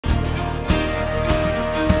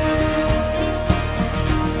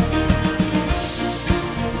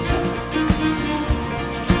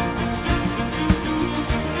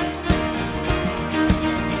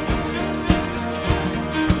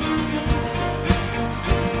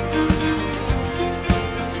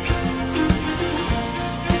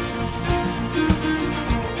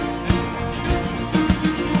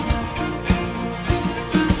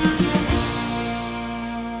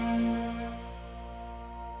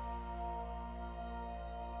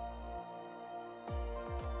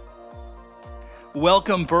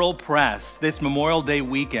Welcome, BurlPres, this Memorial Day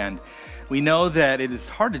weekend. We know that it is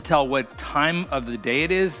hard to tell what time of the day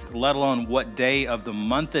it is, let alone what day of the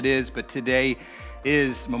month it is, but today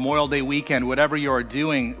is Memorial Day weekend. Whatever you are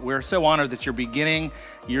doing, we're so honored that you're beginning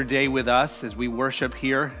your day with us as we worship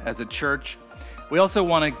here as a church. We also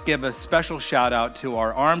want to give a special shout out to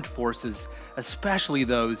our armed forces, especially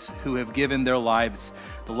those who have given their lives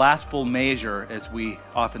the last full measure, as we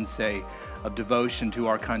often say, of devotion to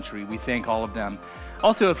our country. We thank all of them.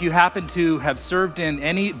 Also, if you happen to have served in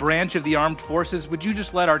any branch of the armed forces, would you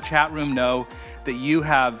just let our chat room know that you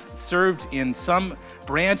have served in some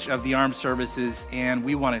branch of the armed services, and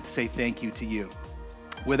we wanted to say thank you to you.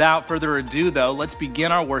 Without further ado, though, let's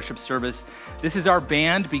begin our worship service. This is our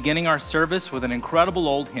band beginning our service with an incredible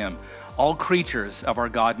old hymn, All Creatures of Our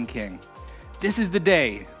God and King. This is the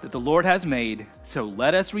day that the Lord has made, so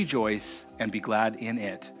let us rejoice and be glad in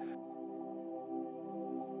it.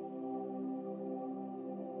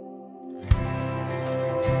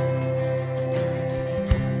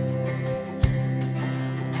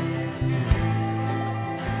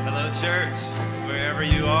 Church, wherever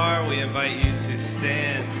you are, we invite you to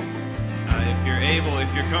stand. If you're able,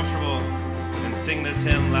 if you're comfortable, and sing this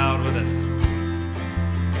hymn loud with us.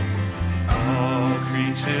 All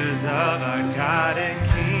creatures of our God and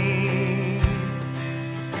King,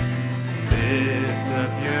 lift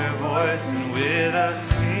up your voice and with us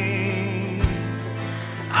sing.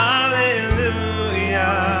 Alleluia.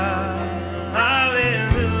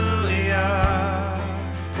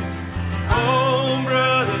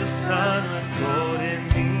 Sun with golden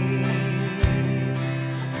beam,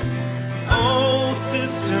 oh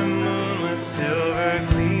sister moon with silver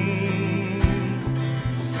gleam,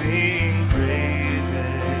 sing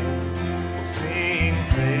praises, sing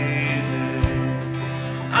praises,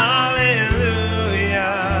 Alleluia,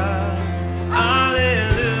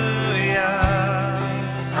 Alleluia,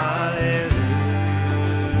 Alleluia.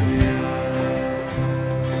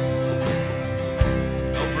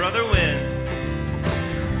 Oh brother wind,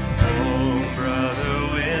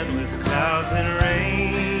 and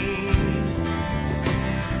rain,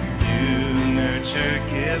 you nurture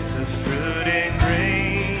gifts of fruit and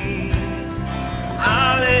grain.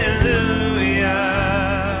 Alleluia,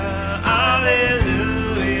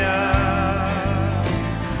 Alleluia.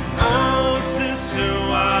 Oh, sister,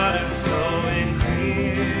 water flowing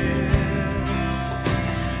clear,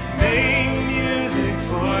 make music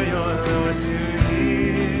for your Lord to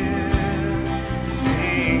hear.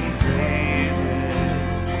 Sing praises.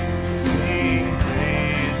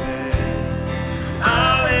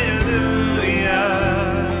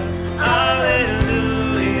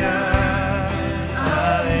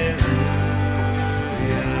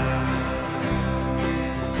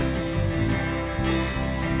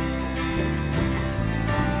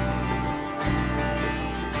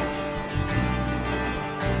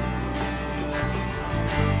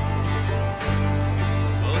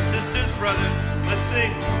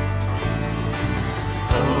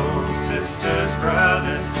 Sisters,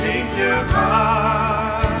 brothers, take your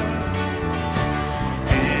part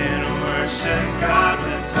and worship God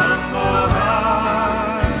with humble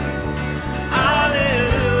heart.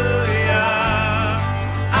 Alleluia,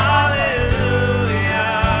 Alleluia.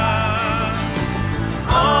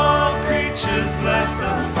 All creatures bless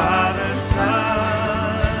the Father,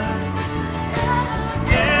 Son,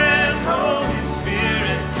 and Holy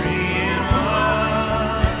Spirit, three in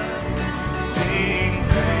one. Sing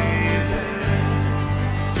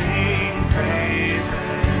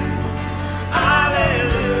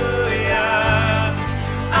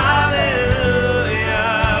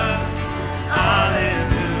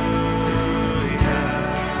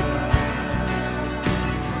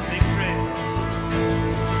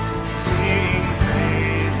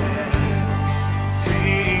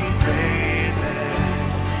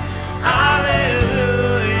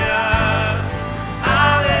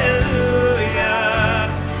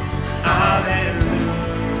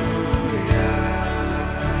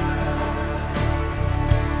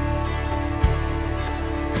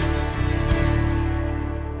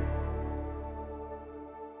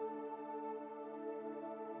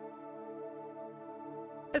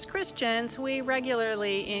As Christians, we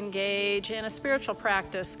regularly engage in a spiritual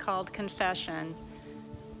practice called confession.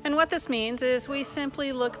 And what this means is we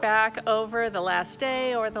simply look back over the last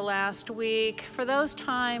day or the last week for those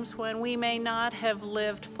times when we may not have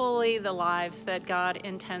lived fully the lives that God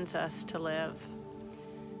intends us to live.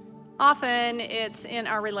 Often it's in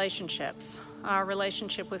our relationships, our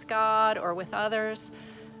relationship with God or with others,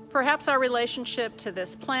 perhaps our relationship to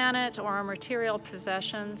this planet or our material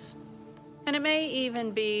possessions. And it may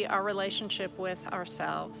even be our relationship with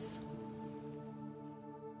ourselves.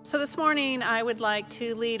 So this morning, I would like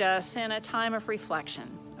to lead us in a time of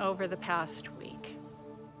reflection over the past week.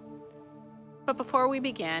 But before we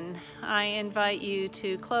begin, I invite you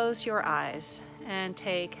to close your eyes and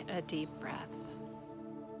take a deep breath.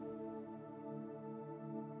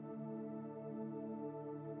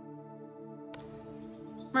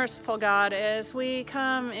 Merciful God, as we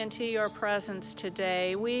come into your presence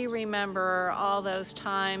today, we remember all those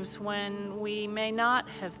times when we may not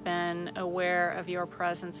have been aware of your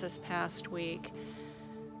presence this past week,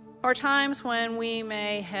 or times when we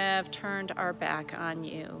may have turned our back on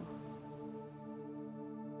you.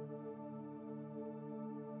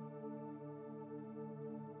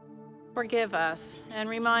 Forgive us and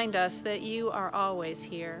remind us that you are always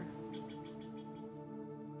here.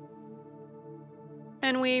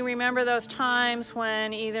 And we remember those times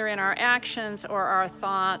when either in our actions or our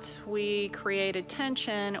thoughts we created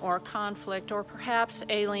tension or conflict or perhaps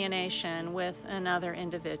alienation with another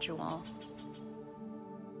individual.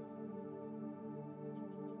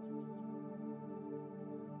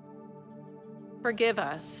 Forgive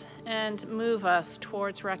us and move us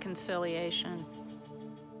towards reconciliation.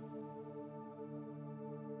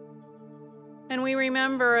 And we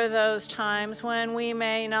remember those times when we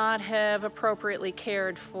may not have appropriately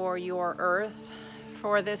cared for your earth,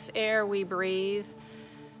 for this air we breathe,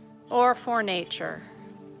 or for nature.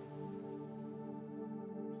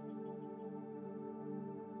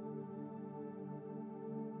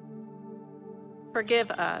 Forgive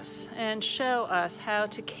us and show us how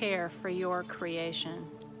to care for your creation.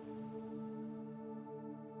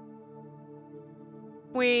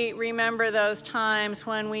 We remember those times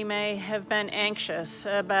when we may have been anxious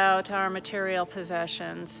about our material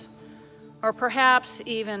possessions, or perhaps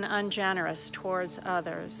even ungenerous towards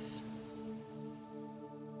others.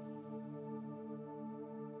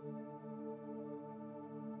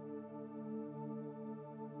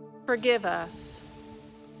 Forgive us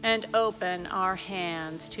and open our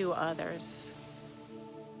hands to others.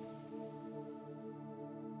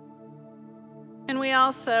 And we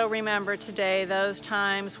also remember today those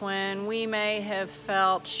times when we may have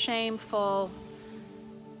felt shameful,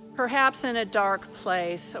 perhaps in a dark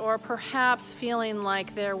place, or perhaps feeling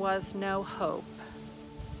like there was no hope.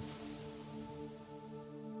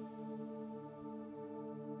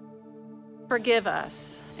 Forgive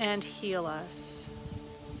us and heal us.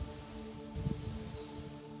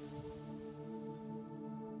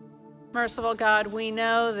 Merciful God, we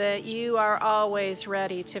know that you are always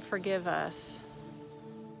ready to forgive us.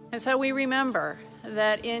 And so we remember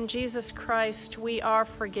that in Jesus Christ we are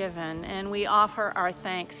forgiven, and we offer our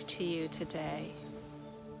thanks to you today.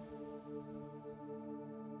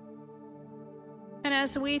 And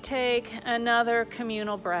as we take another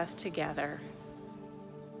communal breath together,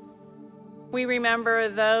 we remember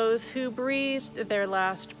those who breathed their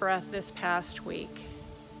last breath this past week.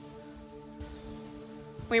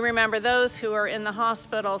 We remember those who are in the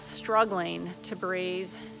hospital struggling to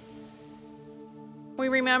breathe. We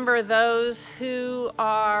remember those who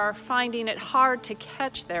are finding it hard to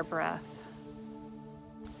catch their breath.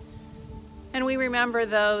 And we remember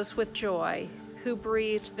those with joy who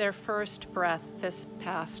breathed their first breath this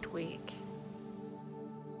past week.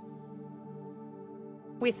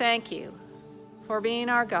 We thank you for being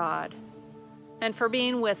our God and for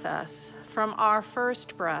being with us from our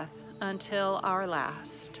first breath until our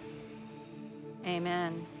last.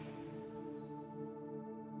 Amen.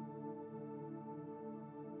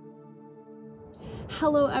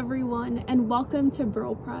 Hello everyone, and welcome to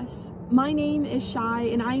BurlPres. My name is Shai,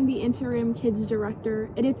 and I am the Interim Kids Director,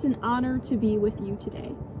 and it's an honor to be with you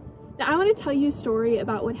today. Now, I want to tell you a story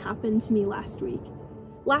about what happened to me last week.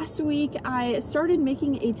 Last week, I started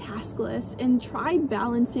making a task list and tried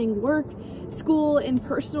balancing work, school, and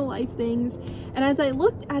personal life things, and as I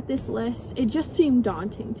looked at this list, it just seemed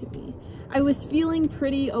daunting to me. I was feeling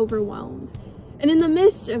pretty overwhelmed, and in the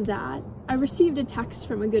midst of that, I received a text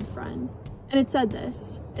from a good friend. And it said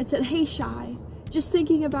this. It said, "Hey Shai, just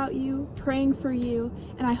thinking about you, praying for you,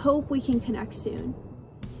 and I hope we can connect soon."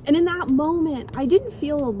 And in that moment, I didn't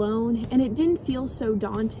feel alone, and it didn't feel so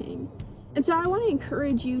daunting. And so I want to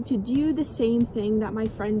encourage you to do the same thing that my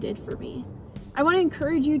friend did for me. I want to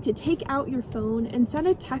encourage you to take out your phone and send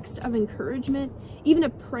a text of encouragement, even a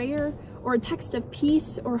prayer or a text of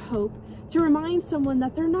peace or hope, to remind someone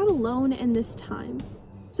that they're not alone in this time.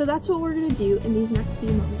 So that's what we're going to do in these next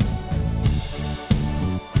few moments.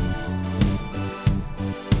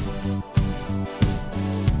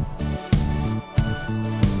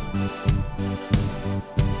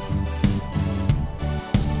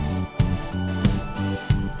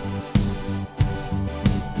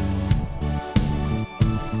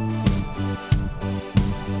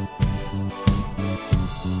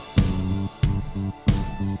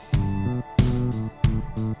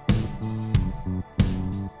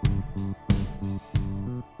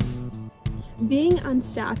 being on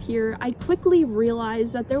staff here, I quickly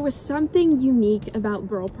realized that there was something unique about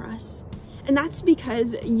BurlPres. And that's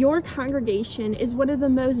because your congregation is one of the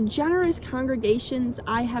most generous congregations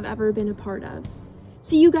I have ever been a part of.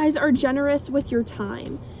 So you guys are generous with your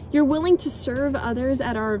time. You're willing to serve others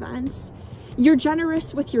at our events. You're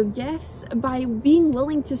generous with your gifts by being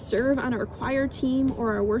willing to serve on our choir team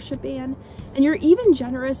or our worship band. And you're even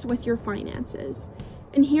generous with your finances.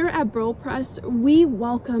 And here at BurlPres, we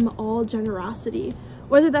welcome all generosity,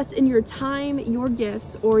 whether that's in your time, your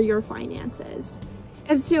gifts, or your finances.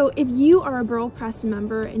 And so if you are a BurlPres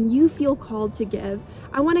member and you feel called to give,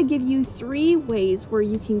 I want to give you 3 ways where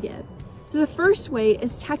you can give. So the first way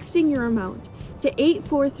is texting your amount to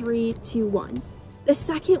 84321. The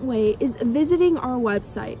second way is visiting our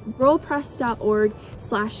website,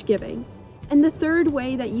 burlpres.org/giving. And the third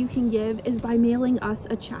way that you can give is by mailing us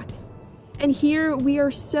a check. And here we are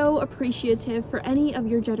so appreciative for any of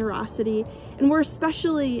your generosity, and we're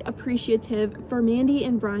especially appreciative for Mandy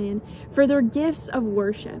and Brian for their gifts of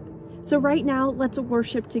worship. So right now, let's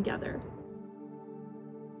worship together.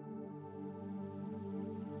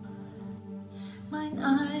 Mine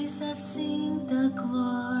eyes have seen the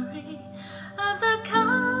glory of the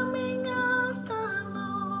coming of the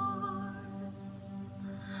Lord.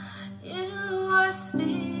 You are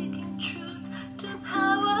speaking truth to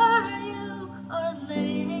power. You are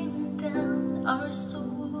laying down our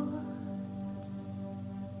swords,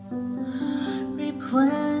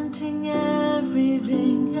 replanting every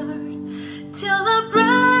vineyard till the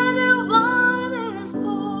bread and wine is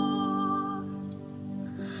poured.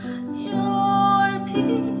 Your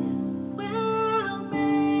peace will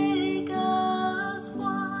make us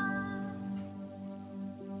one.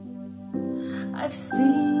 I've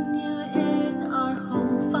seen you in our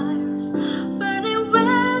home fires, burning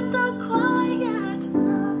with the quiet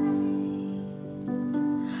night.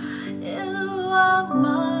 You are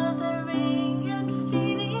mothering and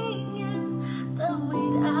feeding in the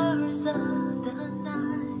wee hours of the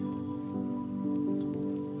night.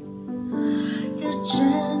 Your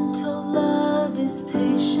gentle love is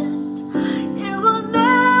patient. It will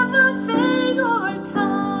never fade or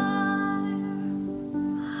tire.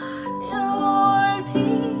 Your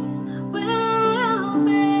peace will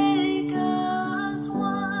make us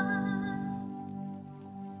one.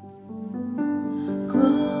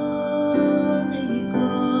 Glory,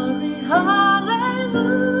 glory,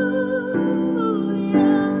 hallelujah.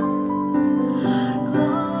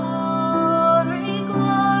 Glory,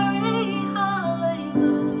 glory,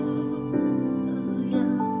 hallelujah.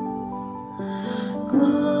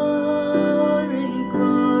 Glory,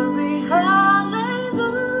 glory, hallelujah.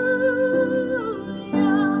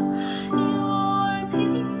 Your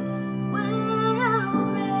peace will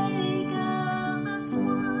make us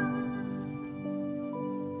one.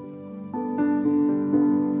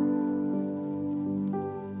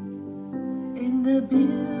 In the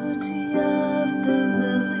beauty of the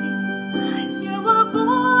lilies, you were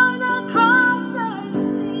born across the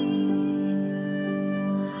sea,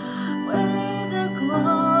 with a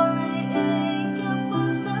glory in your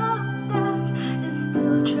bosom that is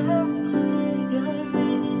still transfiguring,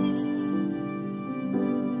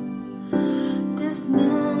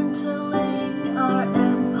 dismantling our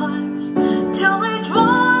empires till each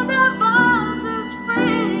one of us is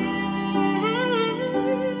free.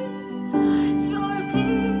 Your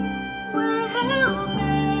peace will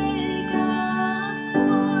make us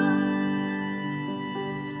one.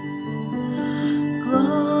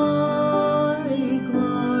 Glory,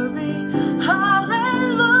 glory, hallelujah.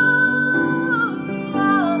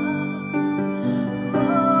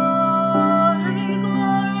 Glory,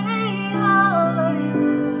 glory,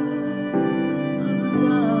 hallelujah.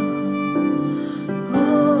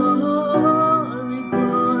 Glory,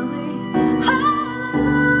 glory,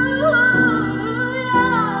 hallelujah.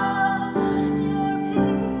 Your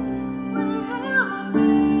peace will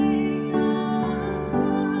make us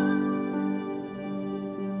one.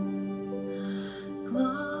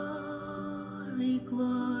 Glory,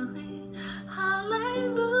 glory,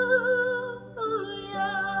 hallelujah.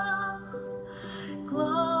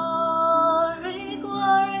 Glory,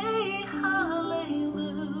 glory, hallelujah.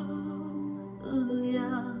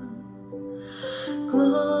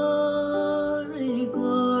 Glory,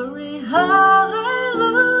 glory, hallelujah.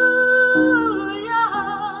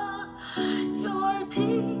 Your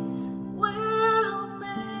peace will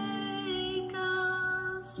make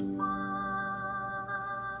us one.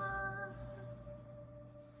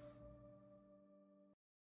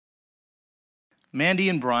 Mandy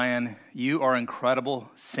and Brian, you are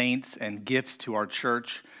incredible saints and gifts to our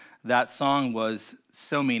church. That song was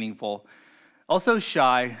so meaningful. Also,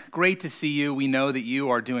 Shy, great to see you. We know that you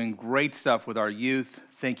are doing great stuff with our youth.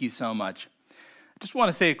 Thank you so much. I just want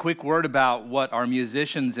to say a quick word about what our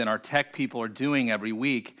musicians and our tech people are doing every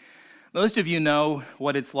week. Most of you know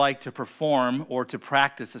what it's like to perform or to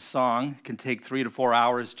practice a song. It can take 3 to 4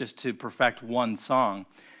 hours just to perfect one song.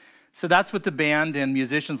 So that's what the band and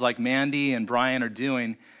musicians like Mandy and Brian are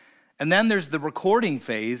doing. And then there's the recording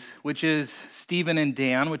phase, which is Stephen and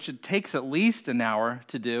Dan, which it takes at least an hour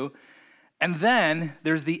to do. And then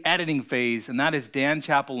there's the editing phase, and that is Dan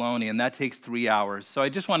Chapeloni, and that takes 3 hours. So I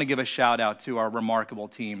just want to give a shout out to our remarkable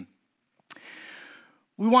team.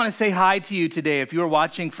 We want to say hi to you today if you are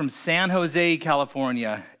watching from San Jose,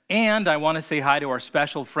 California. And I want to say hi to our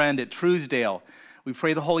special friend at Truesdale. We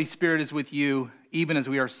pray the Holy Spirit is with you, even as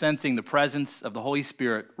we are sensing the presence of the Holy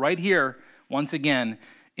Spirit right here, once again,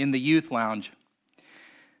 in the youth lounge.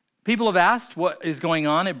 People have asked what is going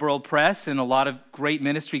on at BurlPres, and a lot of great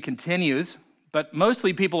ministry continues, but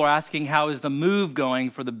mostly people are asking how is the move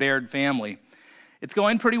going for the Baird family. It's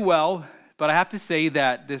going pretty well, but I have to say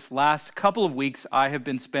that this last couple of weeks I have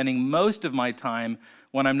been spending most of my time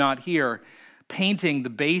when I'm not here painting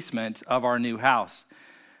the basement of our new house.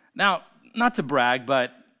 Now, not to brag,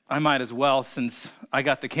 but I might as well since I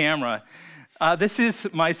got the camera. This is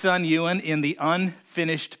my son Ewan in the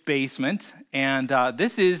unfinished basement, and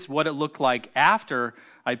this is what it looked like after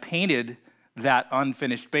I painted that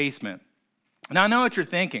unfinished basement. Now, I know what you're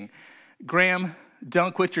thinking. Graham,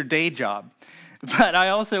 don't quit your day job. But I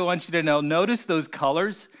also want you to know, notice those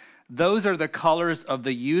colors. Those are the colors of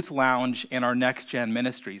the youth lounge and our Next Gen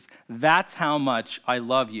ministries. That's how much I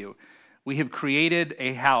love you. We have created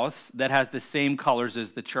a house that has the same colors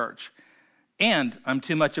as the church. And I'm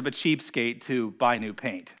too much of a cheapskate to buy new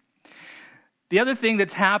paint. The other thing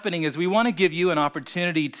that's happening is we want to give you an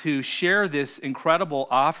opportunity to share this incredible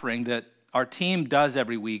offering that our team does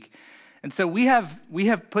every week. And so we have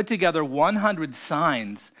put together 100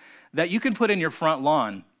 signs that you can put in your front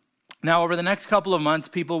lawn. Now, over the next couple of months,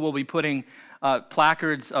 people will be putting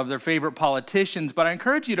placards of their favorite politicians, but I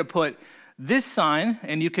encourage you to put this sign,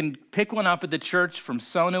 and you can pick one up at the church from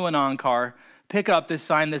Sonu and Onkar. Pick up this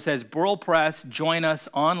sign that says, BurlPres, join us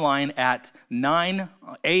online at 9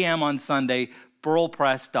 a.m. on Sunday,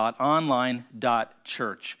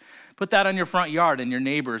 burlpres.online.church. Put that on your front yard, and your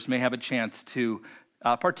neighbors may have a chance to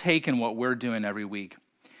partake in what we're doing every week.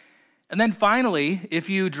 And then finally, if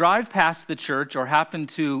you drive past the church or happen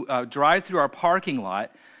to drive through our parking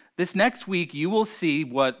lot, this next week you will see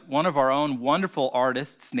what one of our own wonderful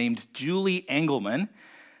artists named Julie Engelman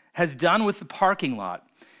has done with the parking lot.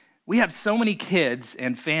 We have so many kids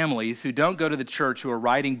and families who don't go to the church who are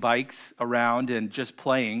riding bikes around and just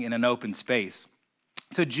playing in an open space.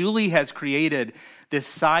 So Julie has created this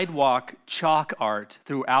sidewalk chalk art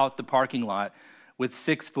throughout the parking lot with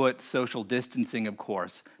 6-foot social distancing, of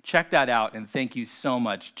course. Check that out, and thank you so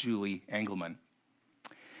much, Julie Engelman.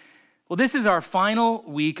 Well, this is our final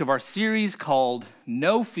week of our series called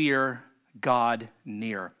No Fear, God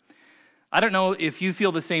Near. I don't know if you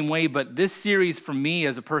feel the same way, but this series for me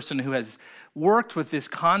as a person who has worked with this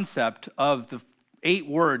concept of the 8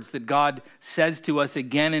 words that God says to us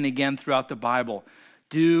again and again throughout the Bible.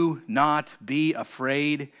 Do not be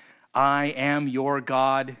afraid. I am your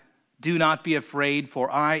God. Do not be afraid, for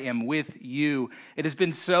I am with you. It has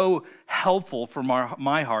been so helpful for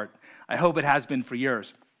my heart. I hope it has been for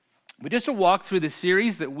yours. But just to walk through the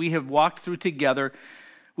series that we have walked through together,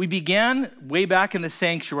 we began way back in the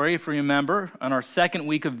sanctuary, if you remember, on our second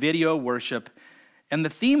week of video worship. And the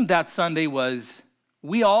theme that Sunday was,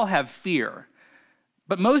 we all have fear.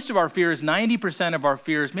 But most of our fears, 90% of our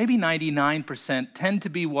fears, maybe 99%, tend to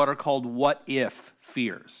be what are called what-if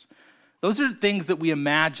fears. Those are things that we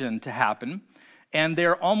imagine to happen, and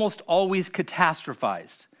they're almost always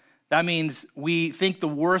catastrophized. That means we think the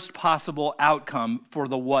worst possible outcome for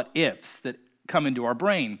the what-ifs that come into our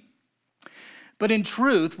brain. But in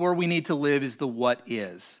truth, where we need to live is the what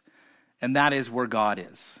is, and that is where God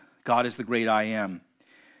is. God is the great I am.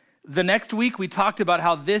 The next week, we talked about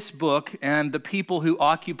how this book and the people who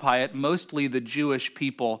occupy it, mostly the Jewish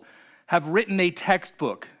people, have written a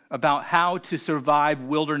textbook about how to survive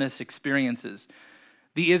wilderness experiences.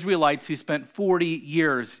 The Israelites who spent 40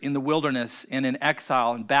 years in the wilderness and in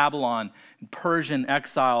exile in Babylon, in Persian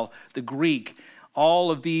exile, the Greek,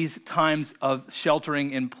 all of these times of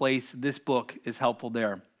sheltering in place, this book is helpful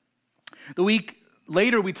there. The week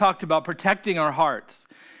later, we talked about protecting our hearts,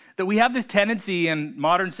 that we have this tendency in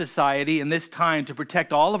modern society in this time to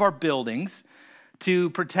protect all of our buildings, to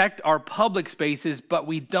protect our public spaces, but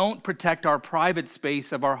we don't protect our private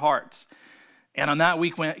space of our hearts. And on that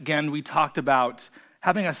week, again, we talked about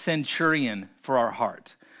having a centurion for our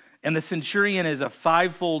heart. And the centurion is a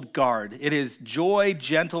fivefold guard. It is joy,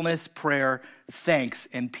 gentleness, prayer, thanks,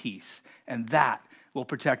 and peace. And that will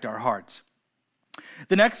protect our hearts.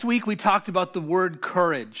 The next week, we talked about the word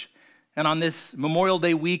courage. And on this Memorial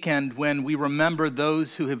Day weekend, when we remember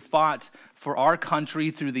those who have fought for our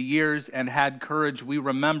country through the years and had courage, we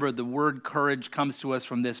remember the word courage comes to us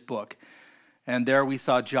from this book. And there we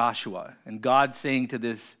saw Joshua and God saying to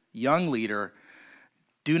this young leader,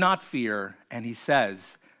 do not fear. And he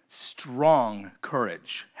says, strong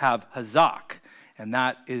courage, have hazak. And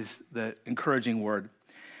that is the encouraging word.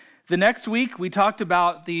 The next week, we talked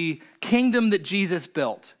about the kingdom that Jesus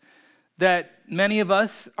built, that many of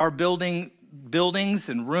us are building buildings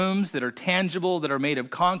and rooms that are tangible, that are made of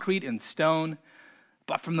concrete and stone.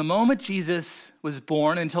 But from the moment Jesus was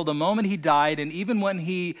born until the moment he died, and even when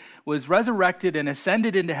he was resurrected and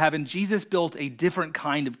ascended into heaven, Jesus built a different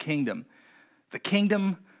kind of kingdom, the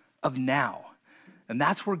kingdom of now. And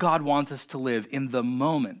that's where God wants us to live, in the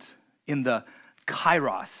moment, in the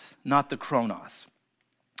kairos, not the chronos.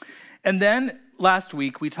 And then last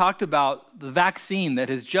week, we talked about the vaccine that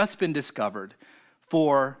has just been discovered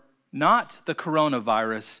for not the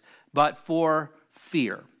coronavirus, but for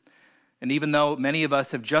fear. And even though many of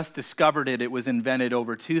us have just discovered it, it was invented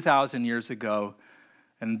over 2,000 years ago.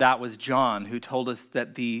 And that was John, who told us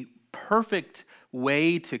that the perfect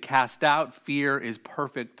way to cast out fear is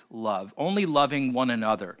perfect love. Only loving one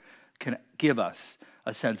another can give us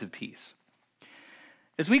a sense of peace.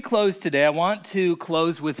 As we close today, I want to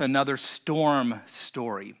close with another storm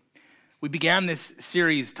story. We began this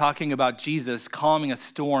series talking about Jesus calming a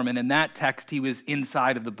storm, and in that text, he was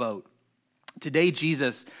inside of the boat. Today,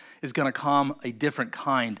 Jesus is going to calm a different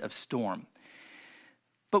kind of storm.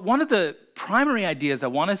 But one of the primary ideas I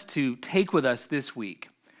want us to take with us this week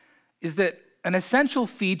is that an essential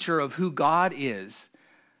feature of who God is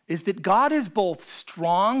that God is both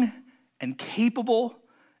strong and capable,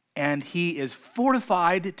 and he is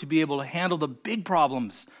fortified to be able to handle the big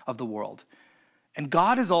problems of the world. And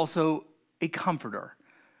God is also a comforter.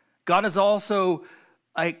 God is also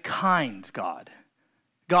a kind God.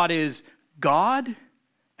 God is God,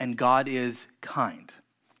 and God is kind.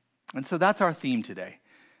 And so that's our theme today.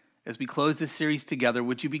 As we close this series together,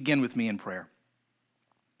 would you begin with me in prayer?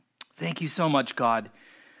 Thank you so much, God,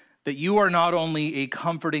 that you are not only a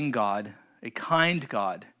comforting God, a kind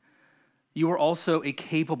God, you are also a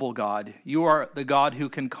capable God. You are the God who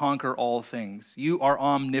can conquer all things. You are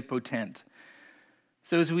omnipotent.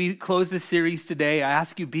 So as we close this series today, I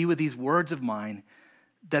ask you be with these words of mine,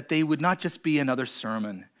 that they would not just be another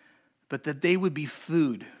sermon, but that they would be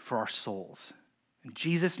food for our souls. In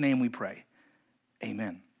Jesus' name we pray.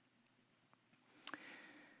 Amen.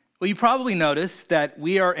 Well, you probably noticed that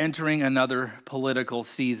we are entering another political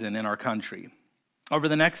season in our country. Over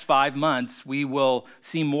the next 5 months, we will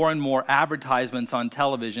see more and more advertisements on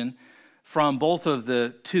television from both of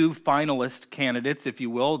the two finalist candidates, if you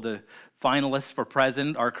will, the finalists for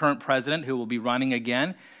president, our current president, who will be running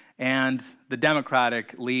again, and the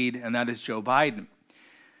Democratic lead, and that is Joe Biden.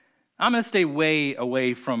 I'm going to stay way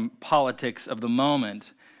away from politics of the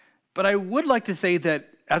moment, but I would like to say that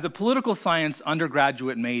as a political science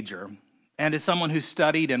undergraduate major, and as someone who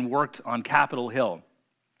studied and worked on Capitol Hill,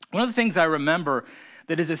 one of the things I remember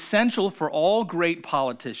that is essential for all great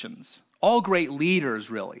politicians, all great leaders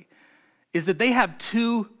really, is that they have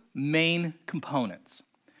two main components.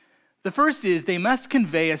 The first is they must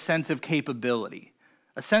convey a sense of capability,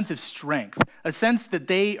 a sense of strength, a sense that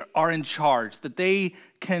they are in charge, that they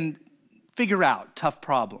can figure out tough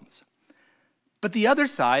problems. But the other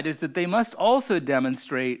side is that they must also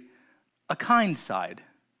demonstrate a kind side,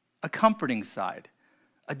 a comforting side,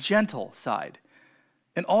 a gentle side.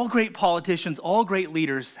 And all great politicians, all great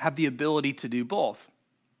leaders have the ability to do both.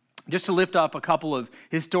 Just to lift up a couple of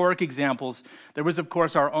historic examples, there was, of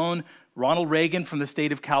course, our own Ronald Reagan from the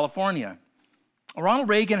state of California. Ronald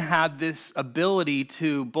Reagan had this ability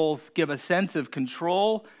to both give a sense of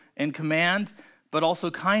control and command, but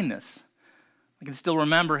also kindness. I can still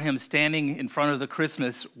remember him standing in front of the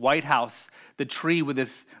Christmas White House, the tree with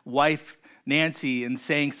his wife, Nancy, and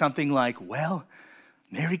saying something like, "Well,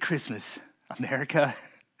 Merry Christmas, America."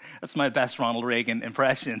 That's my best Ronald Reagan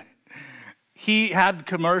impression. He had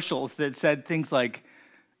commercials that said things like,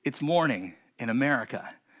 "It's morning in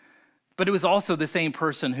America." But it was also the same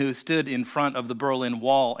person who stood in front of the Berlin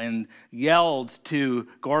Wall and yelled to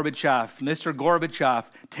Gorbachev, "Mr. Gorbachev,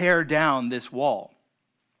 tear down this wall."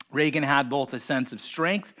 Reagan had both a sense of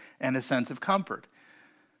strength and a sense of comfort.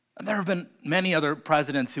 And there have been many other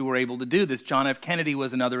presidents who were able to do this. John F. Kennedy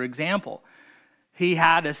was another example. He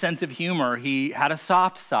had a sense of humor. He had a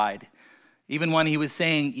soft side. Even when he was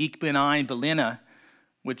saying, "Ich bin ein Berliner,"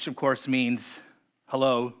 which of course means,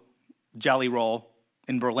 hello, jelly roll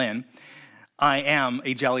in Berlin. I am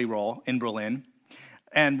a jelly roll in Berlin.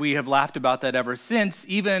 And we have laughed about that ever since.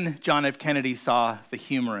 Even John F. Kennedy saw the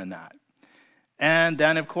humor in that. And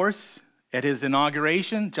then, of course, at his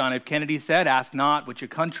inauguration, John F. Kennedy said, "Ask not what your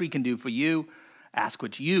country can do for you, ask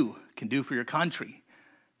what you can do for your country."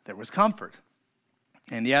 There was comfort.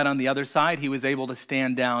 And yet, on the other side, he was able to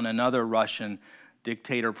stand down another Russian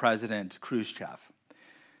dictator president, Khrushchev.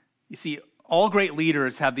 You see, all great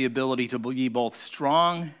leaders have the ability to be both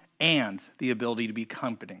strong and the ability to be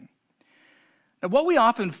comforting. Now, what we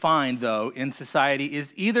often find, though, in society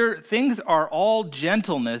is either things are all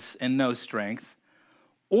gentleness and no strength,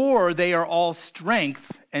 or they are all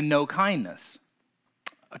strength and no kindness.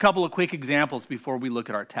 A couple of quick examples before we look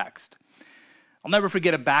at our text. I'll never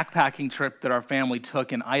forget a backpacking trip that our family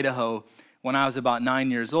took in Idaho when I was about 9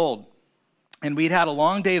 years old. And we'd had a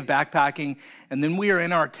long day of backpacking, and then we are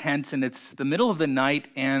in our tents, and it's the middle of the night,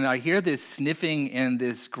 and I hear this sniffing and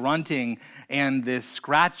this grunting and this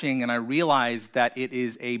scratching, and I realize that it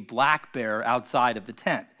is a black bear outside of the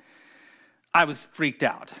tent. I was freaked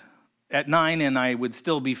out at 9, and I would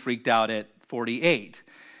still be freaked out at 48.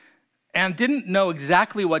 And didn't know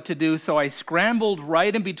exactly what to do, so I scrambled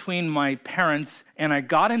right in between my parents, and I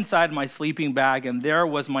got inside my sleeping bag, and there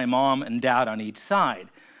was my mom and dad on each side.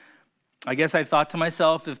 I guess I thought to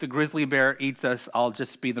myself, if the grizzly bear eats us, I'll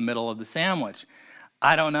just be the middle of the sandwich.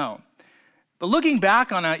 I don't know. But looking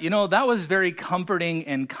back on it, that was very comforting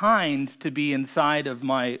and kind to be inside of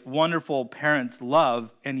my wonderful parents'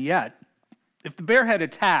 love. And yet, if the bear had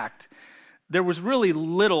attacked, there was really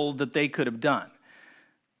little that they could have done.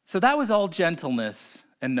 So that was all gentleness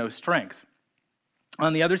and no strength.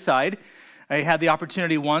 On the other side, I had the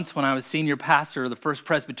opportunity once when I was senior pastor of the First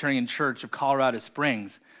Presbyterian Church of Colorado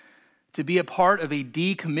Springs to be a part of a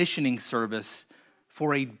decommissioning service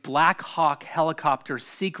for a Black Hawk helicopter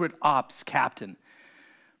secret ops captain.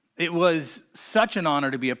 It was such an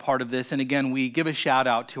honor to be a part of this, and again, we give a shout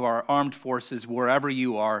out to our armed forces wherever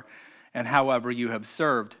you are and however you have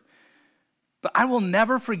served. But I will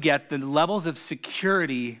never forget the levels of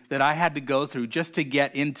security that I had to go through just to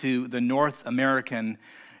get into the North American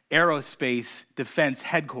Aerospace Defense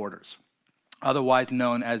Headquarters, otherwise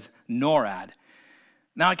known as NORAD.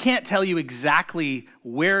 Now, I can't tell you exactly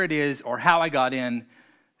where it is or how I got in,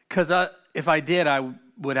 because if I did, I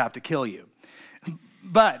would have to kill you.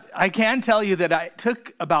 But I can tell you that I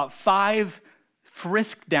took about 5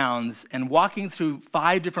 frisk downs and walking through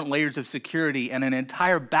 5 different layers of security and an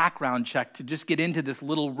entire background check to just get into this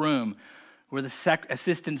little room where the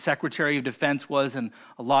Assistant Secretary of Defense was and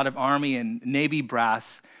a lot of Army and Navy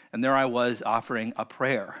brass, and there I was offering a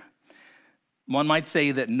prayer. One might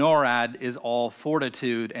say that NORAD is all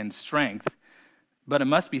fortitude and strength, but it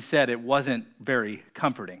must be said it wasn't very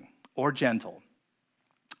comforting or gentle.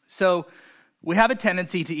 So we have a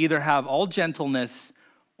tendency to either have all gentleness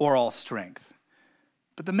or all strength.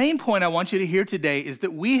 But the main point I want you to hear today is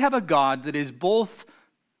that we have a God that is both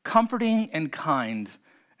comforting and kind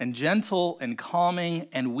and gentle and calming,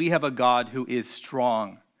 and we have a God who is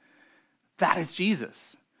strong. That is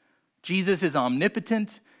Jesus. Jesus is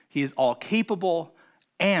omnipotent. He is all-capable,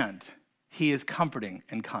 and he is comforting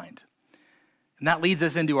and kind. And that leads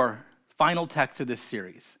us into our final text of this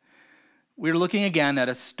series. We're looking again at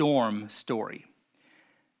a storm story.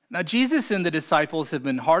 Now, Jesus and the disciples have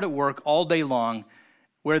been hard at work all day long,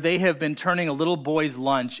 where they have been turning a little boy's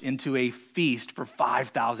lunch into a feast for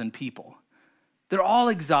 5,000 people. They're all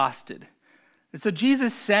exhausted. And so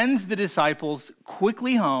Jesus sends the disciples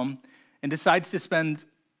quickly home and decides to spend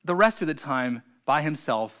the rest of the time by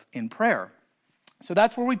himself in prayer. So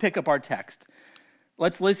that's where we pick up our text.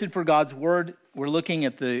 Let's listen for God's word. We're looking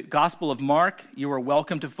at the Gospel of Mark. You are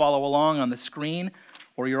welcome to follow along on the screen,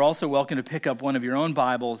 or you're also welcome to pick up one of your own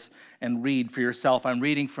Bibles and read for yourself. I'm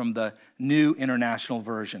reading from the New International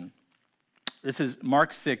Version. This is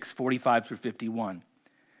Mark 6, 45 through 51.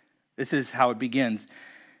 This is how it begins.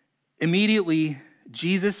 Immediately,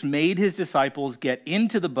 Jesus made his disciples get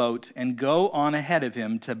into the boat and go on ahead of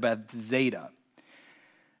him to Bethsaida.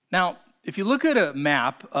 Now, if you look at a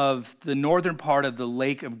map of the northern part of the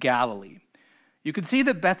Lake of Galilee, you can see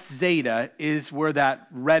that Bethsaida is where that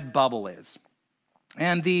red bubble is.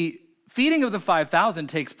 And the feeding of the 5,000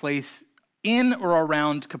 takes place in or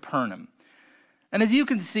around Capernaum. And as you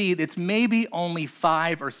can see, it's maybe only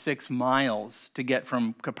 5 or 6 miles to get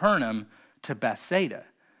from Capernaum to Bethsaida.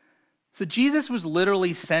 So Jesus was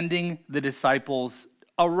literally sending the disciples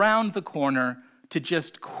around the corner to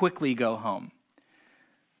just quickly go home.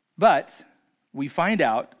 But we find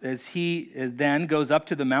out as he then goes up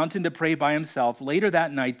to the mountain to pray by himself, later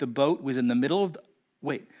that night the boat was in the middle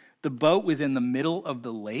Wait, the boat was in the middle of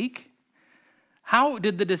the lake? How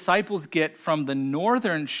did the disciples get from the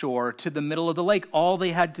northern shore to the middle of the lake? All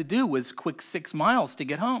they had to do was quick 6 miles to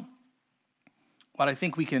get home. What I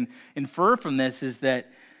think we can infer from this is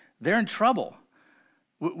that they're in trouble,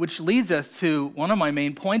 which leads us to one of my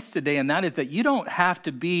main points today, and that is that you don't have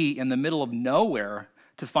to be in the middle of nowhere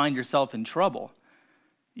to find yourself in trouble.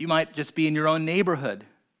 You might just be in your own neighborhood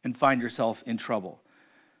and find yourself in trouble.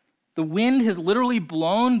 The wind has literally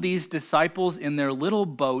blown these disciples in their little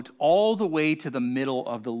boat all the way to the middle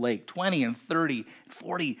of the lake, 20 and 30,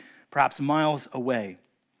 40 perhaps miles away.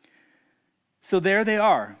 So there they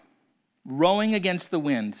are, rowing against the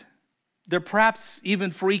wind. They're perhaps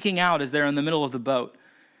even freaking out as they're in the middle of the boat.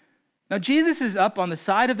 Now, Jesus is up on the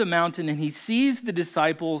side of the mountain, and he sees the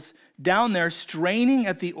disciples down there straining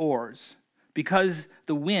at the oars because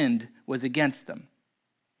the wind was against them.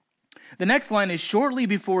 The next line is, shortly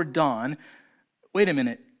before dawn. Wait a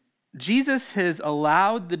minute. Jesus has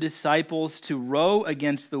allowed the disciples to row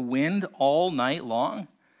against the wind all night long?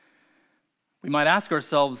 We might ask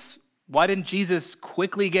ourselves, why didn't Jesus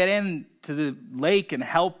quickly get into the lake and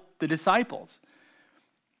help the disciples?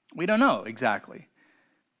 We don't know exactly.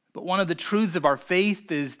 But one of the truths of our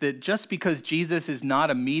faith is that just because Jesus is not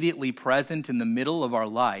immediately present in the middle of our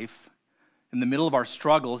life, in the middle of our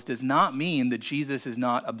struggles, does not mean that Jesus is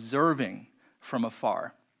not observing from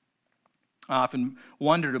afar. I often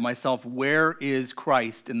wonder to myself, where is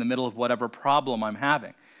Christ in the middle of whatever problem I'm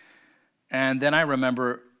having? And then I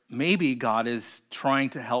remember, maybe God is trying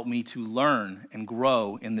to help me to learn and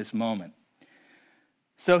grow in this moment.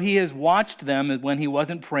 So he has watched them when he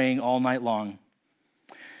wasn't praying all night long.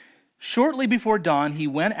 Shortly before dawn, he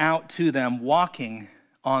went out to them walking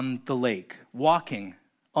on the lake, walking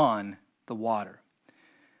on the water.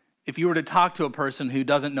 If you were to talk to a person who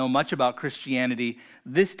doesn't know much about Christianity,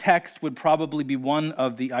 this text would probably be one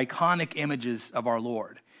of the iconic images of our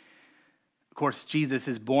Lord. Of course, Jesus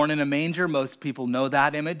is born in a manger. Most people know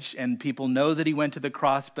that image, and people know that he went to the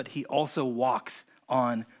cross, but he also walks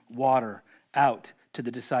on water out to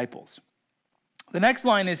the disciples. The next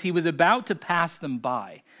line is, he was about to pass them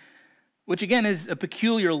by, which again is a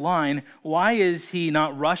peculiar line. Why is he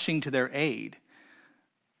not rushing to their aid?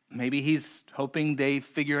 Maybe he's hoping they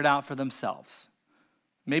figure it out for themselves.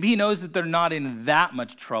 Maybe he knows that they're not in that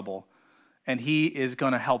much trouble, and he is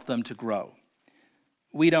going to help them to grow.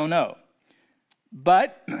 We don't know.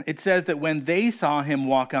 But it says that when they saw him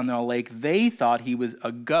walk on the lake, they thought he was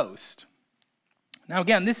a ghost. Now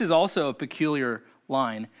again, this is also a peculiar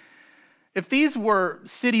line. If these were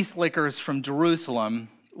city slickers from Jerusalem,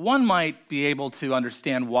 one might be able to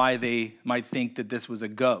understand why they might think that this was a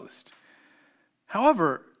ghost.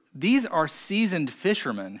 However, these are seasoned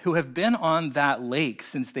fishermen who have been on that lake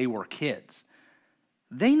since they were kids.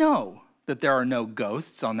 They know that there are no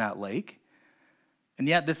ghosts on that lake. And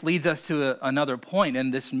yet this leads us to another point,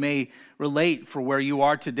 and this may relate for where you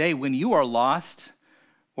are today. When you are lost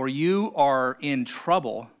or you are in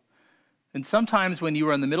trouble, and sometimes when you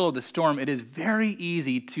are in the middle of the storm, it is very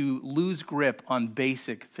easy to lose grip on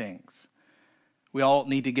basic things. We all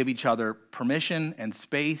need to give each other permission and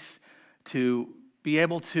space to be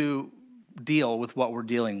able to deal with what we're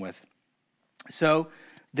dealing with. So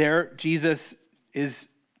there, Jesus is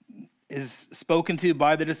spoken to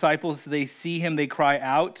by the disciples. They see him, they cry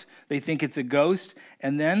out, they think it's a ghost.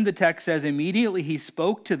 And then the text says, immediately he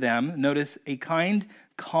spoke to them, notice, a kind,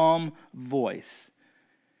 calm voice.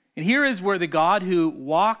 And here is where the God who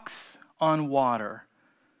walks on water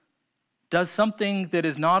does something that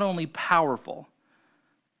is not only powerful,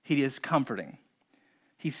 he is comforting.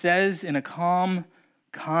 He says in a calm,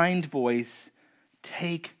 kind voice,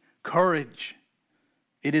 take courage.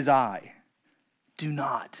 It is I. Do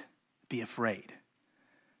not be afraid.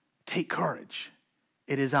 Take courage.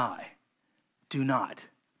 It is I. Do not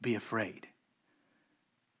be afraid.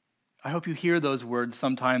 I hope you hear those words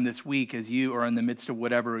sometime this week as you are in the midst of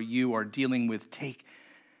whatever you are dealing with. Take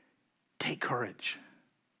courage.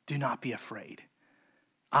 Do not be afraid.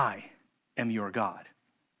 I am your God.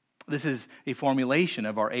 This is a formulation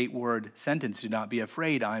of our 8-word sentence, do not be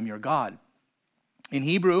afraid, I am your God. In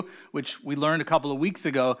Hebrew, which we learned a couple of weeks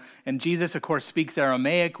ago, and Jesus, of course, speaks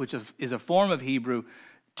Aramaic, which is a form of Hebrew,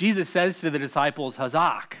 Jesus says to the disciples,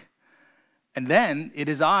 Hazak. And then, it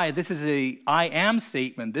is I. This is a I am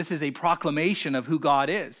statement. This is a proclamation of who God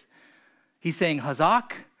is. He's saying,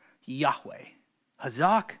 Hazak Yahweh.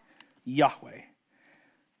 Hazak Yahweh.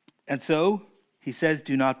 And so, he says,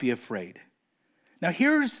 do not be afraid. Now,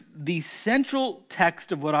 here's the central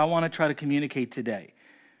text of what I want to try to communicate today.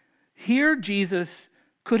 Here, Jesus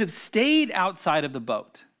could have stayed outside of the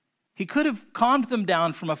boat. He could have calmed them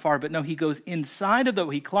down from afar, but no, he goes inside of the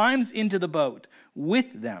boat. He climbs into the boat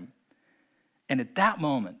with them. And at that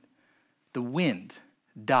moment, the wind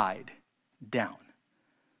died down.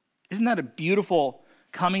 Isn't that a beautiful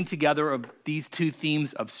coming together of these two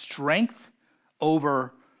themes of strength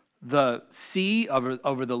over the sea,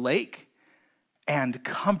 over the lake, and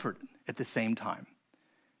comfort at the same time?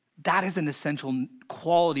 That is an essential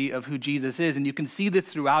quality of who Jesus is, and you can see this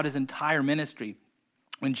throughout his entire ministry.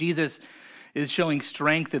 When Jesus is showing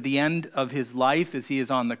strength at the end of his life as he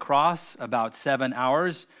is on the cross, about 7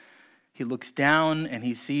 hours, he looks down and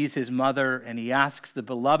he sees his mother and he asks the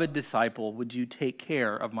beloved disciple, would you take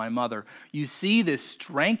care of my mother? You see this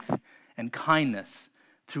strength and kindness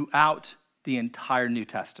throughout the entire New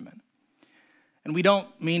Testament. And we don't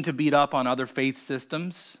mean to beat up on other faith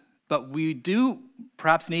systems, but we do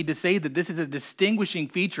perhaps need to say that this is a distinguishing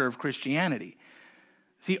feature of Christianity.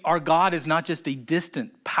 See, our God is not just a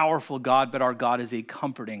distant, powerful God, but our God is a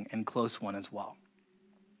comforting and close one as well.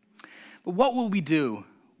 But what will we do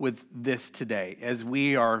with this today as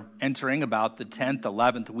we are entering about the 10th,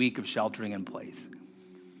 11th week of sheltering in place?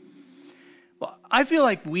 Well, I feel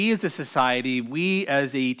like we as a society, we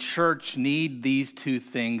as a church need these two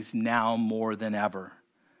things now more than ever.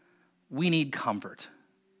 We need comfort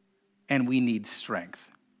and we need strength.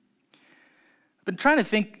 I've been trying to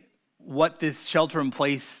think what this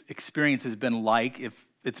shelter-in-place experience has been like, if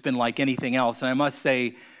it's been like anything else. And I must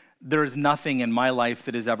say, there is nothing in my life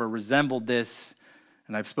that has ever resembled this.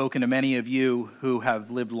 And I've spoken to many of you who have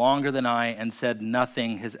lived longer than I and said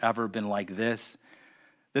nothing has ever been like this,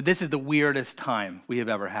 that this is the weirdest time we have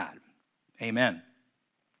ever had. Amen.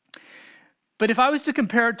 But if I was to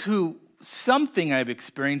compare it to something I've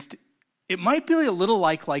experienced, it might be a little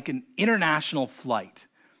like an international flight.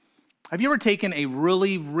 Have you ever taken a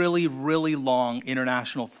really, really, really long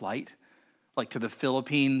international flight, like to the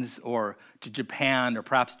Philippines or to Japan or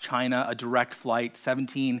perhaps China, a direct flight,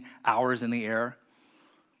 17 hours in the air?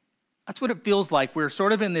 That's what it feels like. We're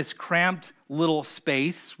sort of in this cramped little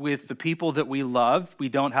space with the people that we love. We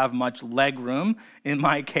don't have much leg room. In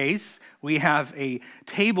my case, we have a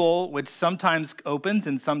table which sometimes opens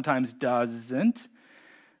and sometimes doesn't.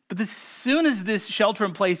 But as soon as this shelter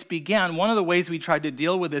in place began, one of the ways we tried to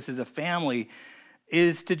deal with this as a family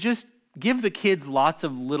is to just give the kids lots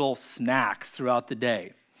of little snacks throughout the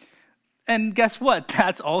day. And guess what?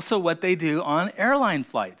 That's also what they do on airline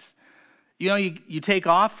flights. You know, you take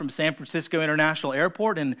off from San Francisco International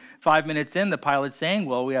Airport, and 5 minutes in, the pilot's saying,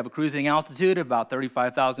 well, we have a cruising altitude of about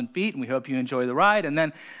 35,000 feet, and we hope you enjoy the ride. And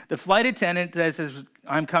then the flight attendant says,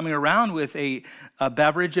 I'm coming around with a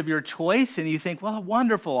beverage of your choice. And you think, well,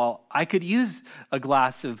 wonderful. I could use a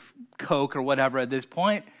glass of Coke or whatever at this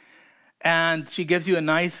point. And she gives you a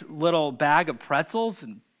nice little bag of pretzels.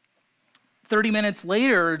 And 30 minutes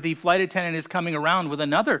later, the flight attendant is coming around with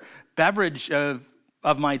another beverage of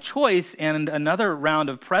my choice and another round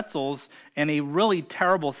of pretzels and a really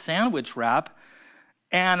terrible sandwich wrap.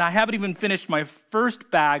 And I haven't even finished my first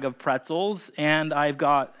bag of pretzels, and I've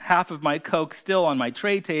got half of my Coke still on my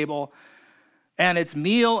tray table. And it's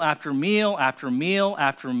meal after meal after meal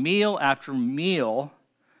after meal after meal,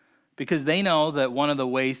 because they know that one of the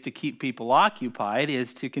ways to keep people occupied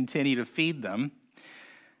is to continue to feed them.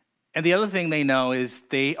 And the other thing they know is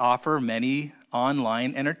they offer many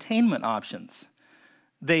online entertainment options.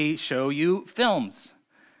 They show you films.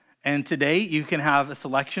 And today you can have a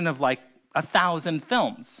selection of like 1,000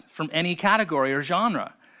 films from any category or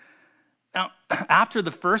genre. Now, after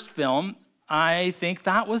the first film, I think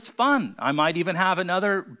that was fun. I might even have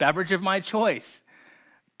another beverage of my choice.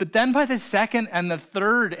 But then by the second and the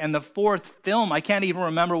third and the fourth film, I can't even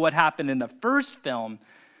remember what happened in the first film.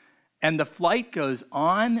 And the flight goes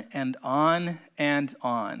on and on and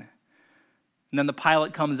on. And then the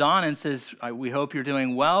pilot comes on and says, we hope you're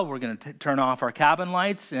doing well. We're going to turn off our cabin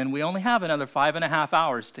lights, and we only have another 5.5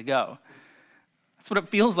 hours to go. That's what it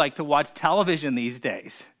feels like to watch television these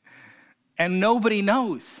days. And nobody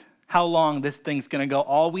knows how long this thing's going to go.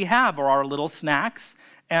 All we have are our little snacks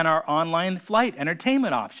and our online flight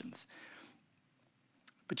entertainment options.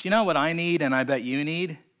 But you know what I need, and I bet you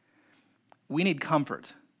need? We need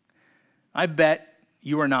comfort. I bet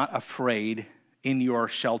you are not afraid in your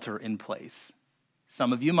shelter in place.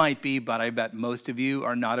 Some of you might be, but I bet most of you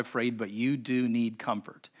are not afraid, but you do need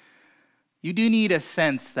comfort. You do need a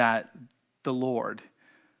sense that the Lord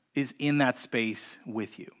is in that space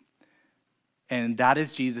with you. And that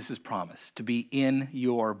is Jesus' promise, to be in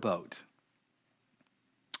your boat.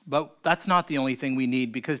 But that's not the only thing we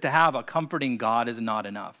need, because to have a comforting God is not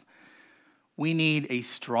enough. We need a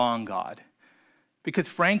strong God. Because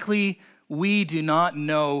frankly, we do not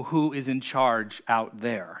know who is in charge out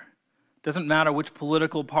there. Doesn't matter which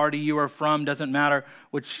political party you are from, doesn't matter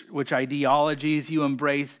which ideologies you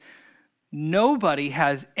embrace. Nobody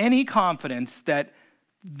has any confidence that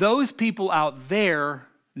those people out there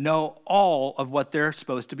know all of what they're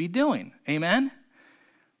supposed to be doing. Amen?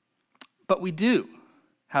 But we do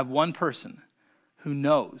have one person who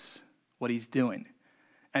knows what he's doing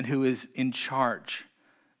and who is in charge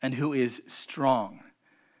and who is strong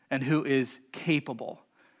and who is capable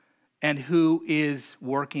and who is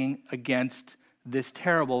working against this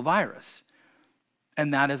terrible virus.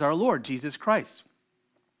 And that is our Lord, Jesus Christ.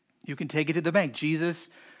 You can take it to the bank. Jesus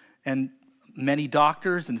and many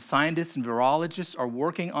doctors and scientists and virologists are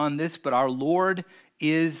working on this, but our Lord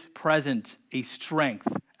is present, a strength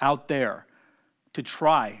out there to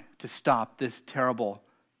try to stop this terrible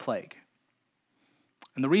plague.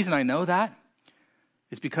 And the reason I know that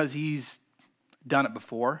is because he's done it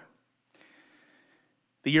before.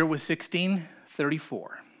 The year was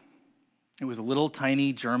 1634. It was a little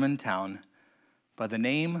tiny German town by the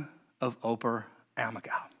name of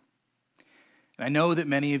Oberammergau. And I know that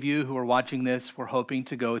many of you who are watching this were hoping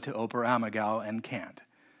to go to Oberammergau and can't.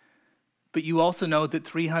 But you also know that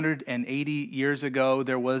 380 years ago,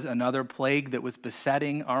 there was another plague that was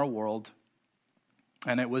besetting our world,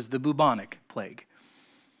 and it was the bubonic plague.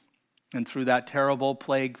 And through that terrible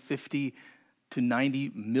plague, 50 to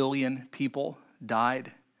 90 million people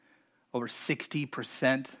died. Over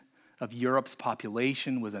 60% of Europe's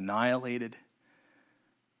population was annihilated.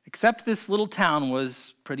 Except this little town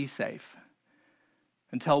was pretty safe.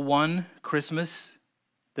 Until one Christmas,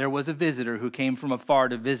 there was a visitor who came from afar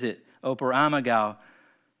to visit Oberammergau,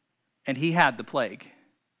 and he had the plague.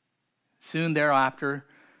 Soon thereafter,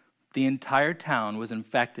 the entire town was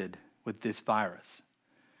infected with this virus.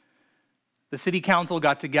 The city council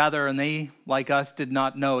got together, and they, like us, did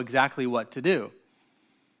not know exactly what to do.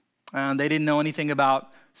 And they didn't know anything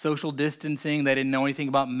about social distancing. They didn't know anything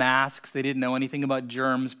about masks. They didn't know anything about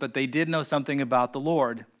germs, but they did know something about the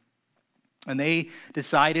Lord. And they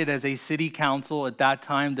decided as a city council at that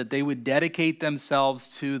time that they would dedicate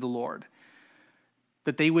themselves to the Lord,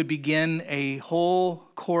 that they would begin a whole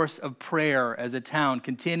course of prayer as a town,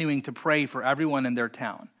 continuing to pray for everyone in their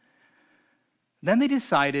town. Then they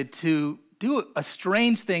decided to do a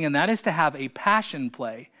strange thing, and that is to have a passion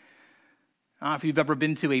play. I don't know if you've ever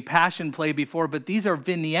been to a passion play before, but these are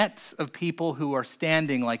vignettes of people who are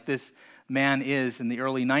standing like this man is in the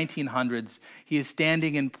early 1900s. He is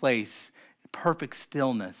standing in place, perfect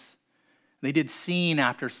stillness. They did scene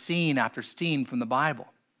after scene after scene from the Bible.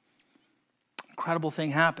 Incredible thing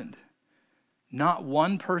happened. Not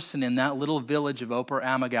one person in that little village of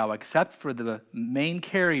Oberammergau, except for the main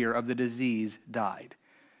carrier of the disease, died.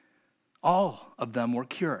 All of them were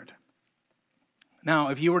cured. Now,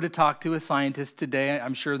 if you were to talk to a scientist today,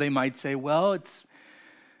 I'm sure they might say, well, it's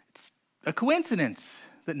a coincidence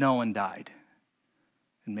that no one died.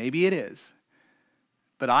 And maybe it is.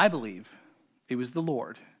 But I believe it was the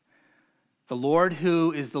Lord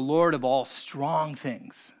who is the Lord of all strong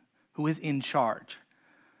things, who is in charge.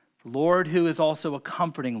 The Lord who is also a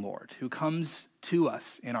comforting Lord, who comes to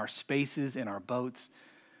us in our spaces, in our boats.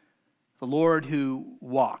 The Lord who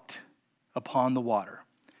walked upon the water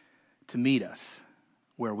to meet us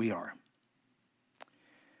where we are.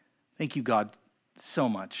 Thank you, God, so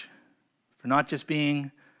much for not just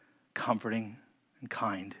being comforting and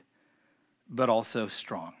kind, but also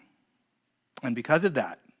strong. And because of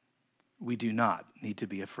that, we do not need to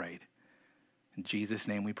be afraid. In Jesus'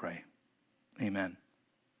 name we pray. Amen.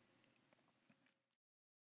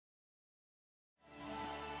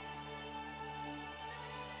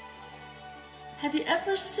 Have you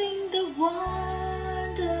ever seen the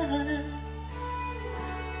wonder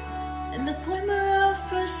and the glimmer of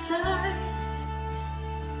first sight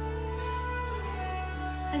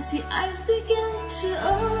as the eyes begin to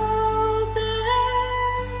open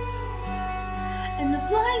and the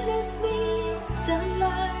blindness meets the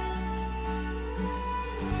light?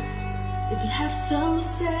 If you have so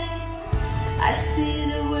say, I see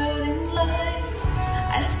the world in light,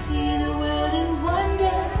 I see the world in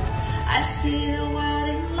wonder, I see the world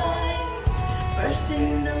in light,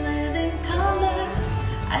 bursting the living color.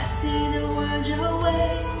 I see the world your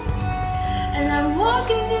way, and I'm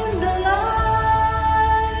walking in the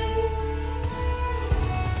light.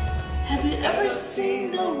 Have you ever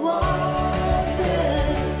seen the wonder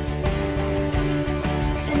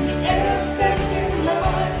in the air of second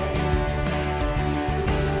light?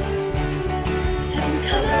 Have you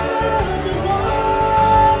come out of the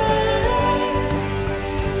water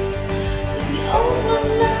with the old one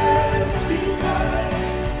left behind?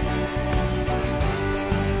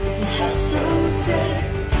 So say,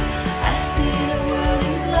 I see the world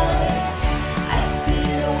in light,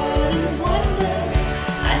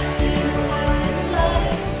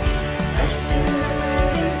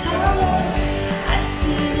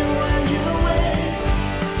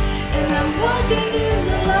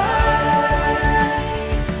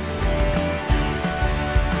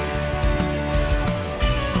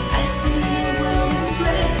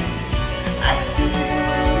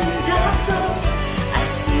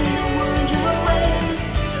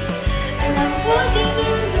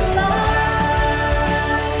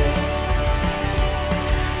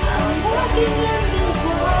 walking in the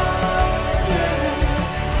wonder,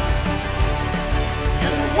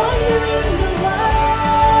 and wonder in the wild,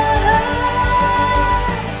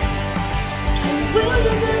 from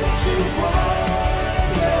wilderness to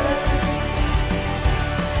water.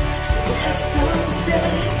 We have some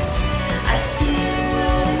say, I see a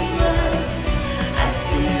world in love, I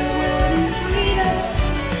see a world in freedom,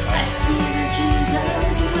 I see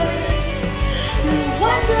Jesus' way, the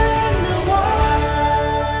wonder in the wild.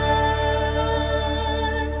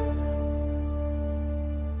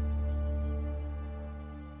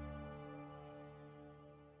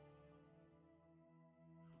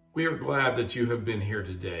 We are glad that you have been here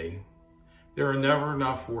today. There are never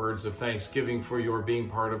enough words of thanksgiving for your being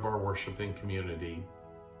part of our worshiping community.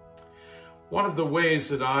 One of the ways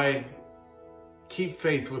that I keep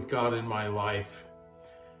faith with God in my life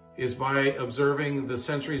is by observing the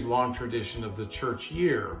centuries-long tradition of the church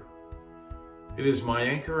year. It is my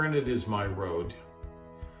anchor and it is my road.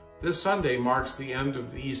 This Sunday marks the end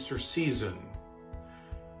of the Easter season,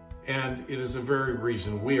 and it is the very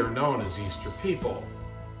reason we are known as Easter people.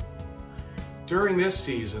 During this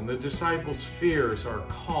season, the disciples' fears are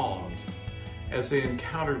calmed as they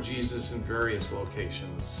encounter Jesus in various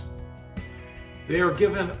locations. They are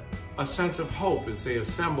given a sense of hope as they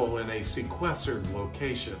assemble in a sequestered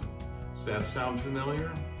location. Does that sound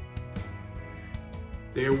familiar?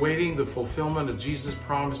 They are waiting the fulfillment of Jesus'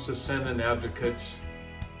 promise to send an advocate,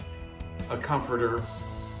 a comforter,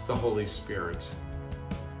 the Holy Spirit.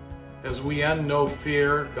 As we end No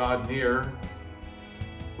Fear, God Near,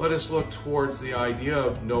 let us look towards the idea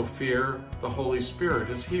of no fear, the Holy Spirit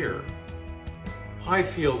is here. I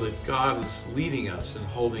feel that God is leading us and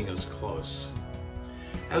holding us close.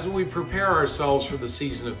 As we prepare ourselves for the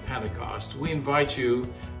season of Pentecost, we invite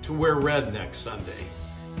you to wear red next Sunday,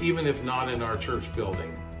 even if not in our church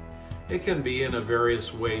building. It can be in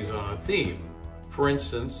various ways on a theme. For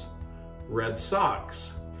instance, red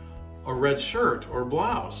socks, a red shirt or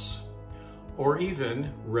blouse, or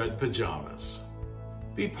even red pajamas.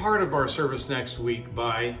 Be part of our service next week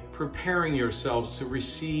by preparing yourselves to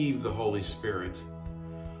receive the Holy Spirit.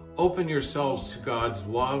 Open yourselves to God's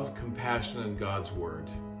love, compassion, and God's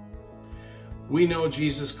word. We know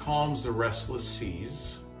Jesus calms the restless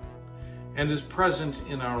seas and is present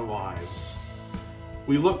in our lives.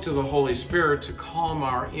 We look to the Holy Spirit to calm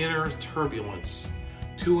our inner turbulence,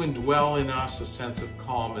 to indwell in us a sense of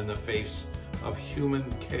calm in the face of human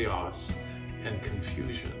chaos and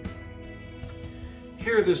confusion.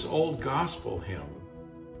 Hear this old gospel hymn.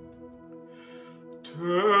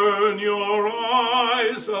 Turn your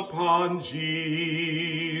eyes upon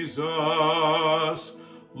Jesus,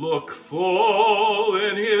 look full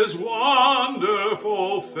in his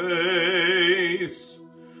wonderful face,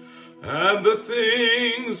 and the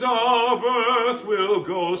things of earth will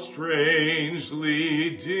go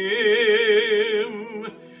strangely dim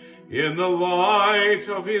in the light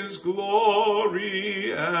of his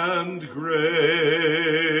glory and grace.